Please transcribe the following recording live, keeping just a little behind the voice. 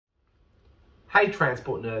Hey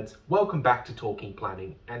transport nerds, welcome back to Talking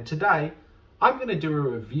Planning, and today I'm going to do a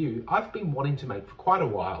review I've been wanting to make for quite a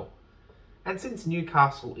while. And since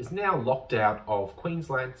Newcastle is now locked out of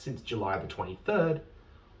Queensland since July the 23rd,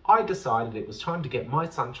 I decided it was time to get my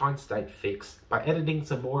Sunshine State fix by editing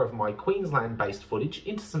some more of my Queensland-based footage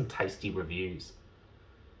into some tasty reviews.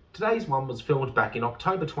 Today's one was filmed back in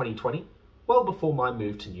October 2020, well before my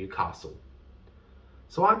move to Newcastle.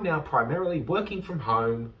 So I'm now primarily working from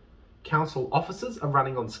home. Council offices are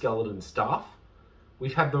running on skeleton staff.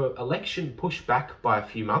 We've had the election pushed back by a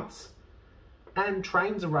few months, and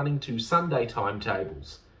trains are running to Sunday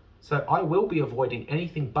timetables, so I will be avoiding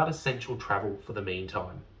anything but essential travel for the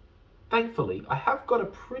meantime. Thankfully, I have got a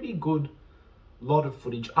pretty good lot of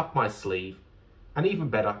footage up my sleeve, and even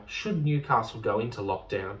better, should Newcastle go into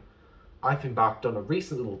lockdown, I've embarked on a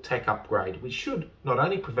recent little tech upgrade which should not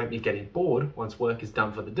only prevent me getting bored once work is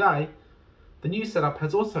done for the day, the new setup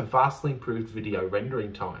has also vastly improved video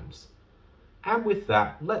rendering times. And with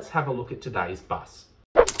that, let's have a look at today's bus.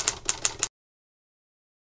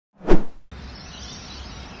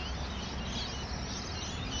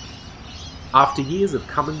 After years of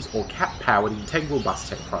Cummins or Cat-powered integral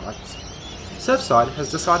Bustech products, Surfside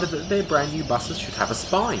has decided that their brand new buses should have a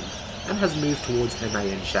spine and has moved towards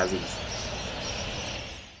MAN chassis.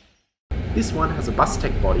 This one has a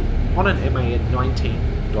Bustech body on an MAN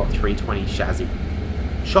 19.320 chassis.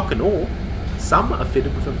 Shock and awe, some are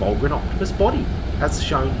fitted with a Volgren Optimus body, as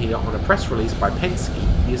shown here on a press release by Penske,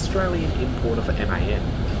 the Australian importer for MAN.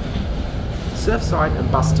 Surfside and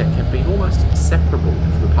Bustech have been almost inseparable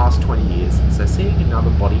for the past 20 years, so seeing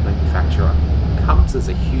another body manufacturer comes as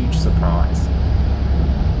a huge surprise.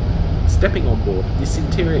 Stepping on board, this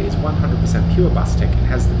interior is 100% pure Bustech and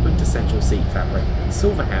has the quintessential seat fabric,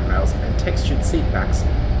 silver handrails and textured seat backs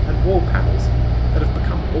and wall panels that have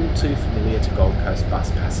become all too familiar to Gold Coast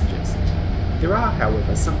bus passengers. There are,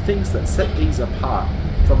 however, some things that set these apart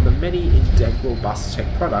from the many integral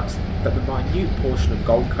Bustech products that the minute portion of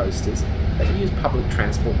Gold Coasters that use public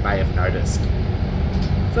transport may have noticed.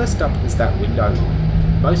 First up is that window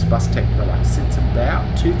line. Most Bustech products since about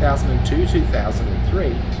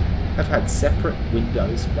 2002-2003 have had separate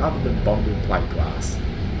windows rather than bonded plate glass.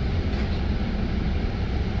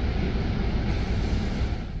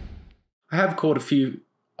 I have caught a few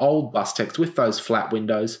old Bustechs with those flat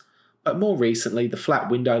windows, but more recently the flat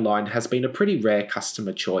window line has been a pretty rare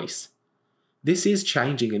customer choice. This is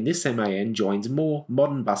changing, and this MAN joins more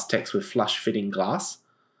modern Bustechs with flush fitting glass,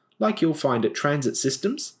 like you'll find at Transit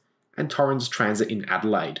Systems and Torrens Transit in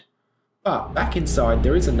Adelaide. But back inside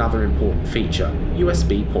there is another important feature,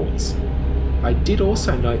 USB ports. I did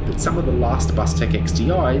also note that some of the last Bustech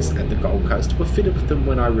XDi Is at the Gold Coast were fitted with them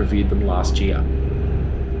when I reviewed them last year.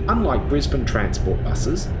 Unlike Brisbane transport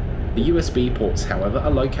buses, the USB ports, however,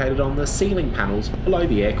 are located on the ceiling panels below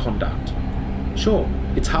the air conduct. Sure,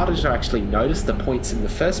 it's harder to actually notice the points in the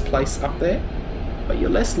first place up there, but you're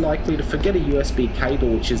less likely to forget a USB cable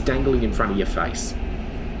which is dangling in front of your face.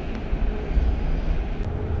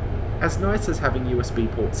 As nice as having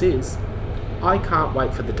USB ports is, I can't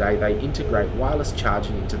wait for the day they integrate wireless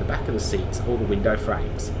charging into the back of the seats or the window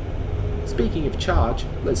frames. Speaking of charge,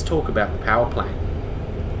 let's talk about the power plant.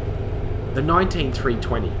 The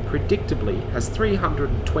 19320 predictably has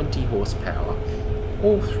 320 horsepower,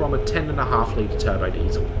 all from a 10.5 litre turbo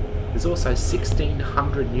diesel. There's also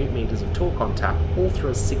 1600 Nm of torque on tap, all through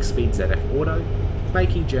a 6-speed ZF auto,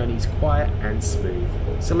 making journeys quiet and smooth.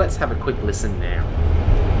 So let's have a quick listen now.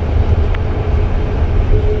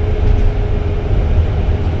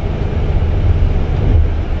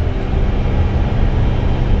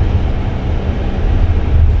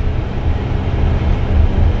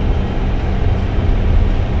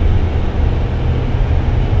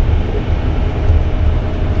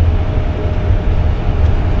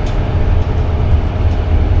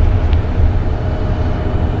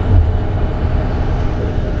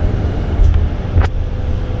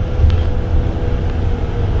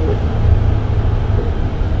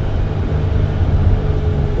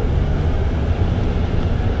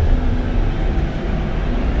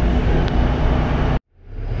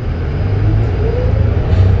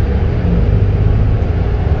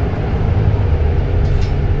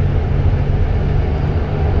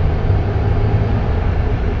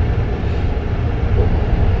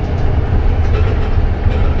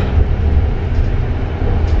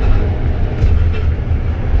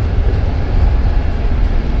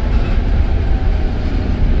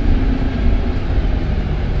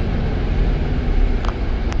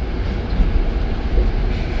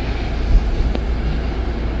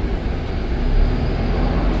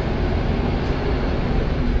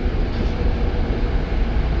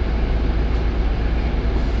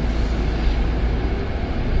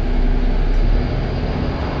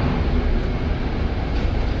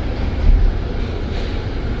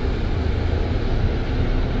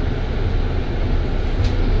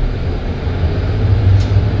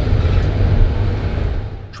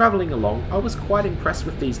 Travelling along, I was quite impressed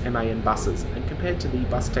with these MAN buses, and compared to the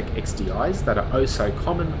Bustech XDi's that are oh so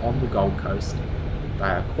common on the Gold Coast, they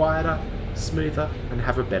are quieter, smoother, and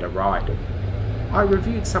have a better ride. I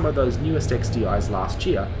reviewed some of those newest XDi's last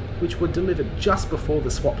year, which were delivered just before the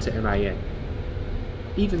swap to MAN.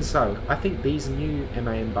 Even so, I think these new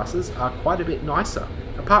MAN buses are quite a bit nicer,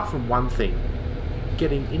 apart from one thing: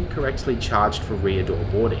 getting incorrectly charged for rear door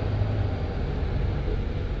boarding.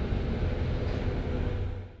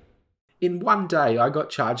 In one day, I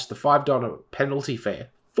got charged the $5 penalty fare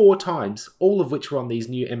 4 times, all of which were on these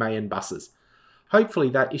new MAN buses.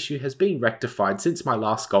 Hopefully that issue has been rectified since my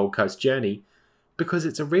last Gold Coast journey, because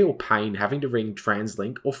it's a real pain having to ring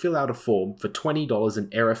TransLink or fill out a form for $20 in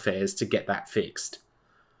error fares to get that fixed.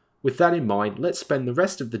 With that in mind, let's spend the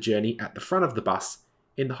rest of the journey at the front of the bus,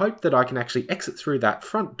 in the hope that I can actually exit through that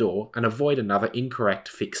front door and avoid another incorrect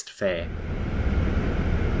fixed fare.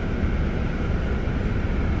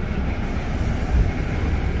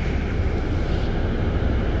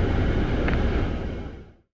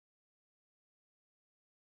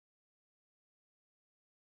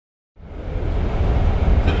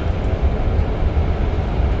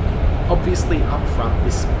 Obviously up front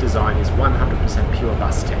this design is 100% pure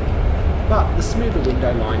Bustech, but the smoother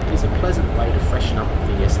window line is a pleasant way to freshen up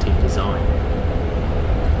the VST design.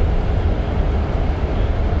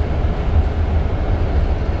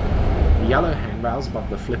 The yellow handrails above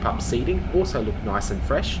the flip-up seating also look nice and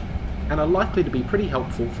fresh, and are likely to be pretty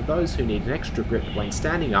helpful for those who need an extra grip when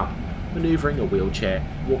standing up, manoeuvring a wheelchair,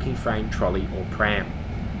 walking frame, trolley or pram.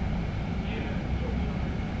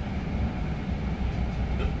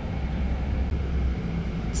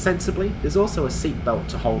 Sensibly, there's also a seat belt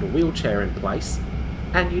to hold a wheelchair in place,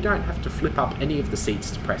 and you don't have to flip up any of the seats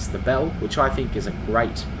to press the bell, which I think is a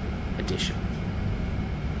great addition.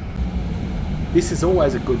 This is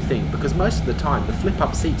always a good thing because most of the time the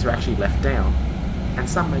flip-up seats are actually left down, and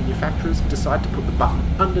some manufacturers decide to put the button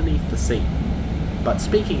underneath the seat. But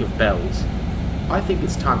speaking of bells, I think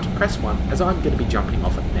it's time to press one as I'm going to be jumping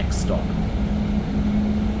off at the next stop.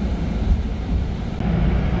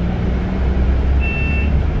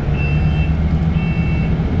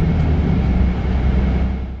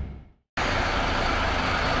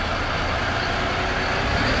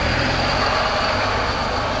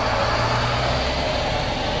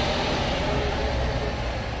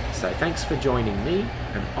 So thanks for joining me,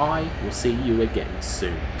 and I will see you again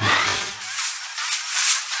soon.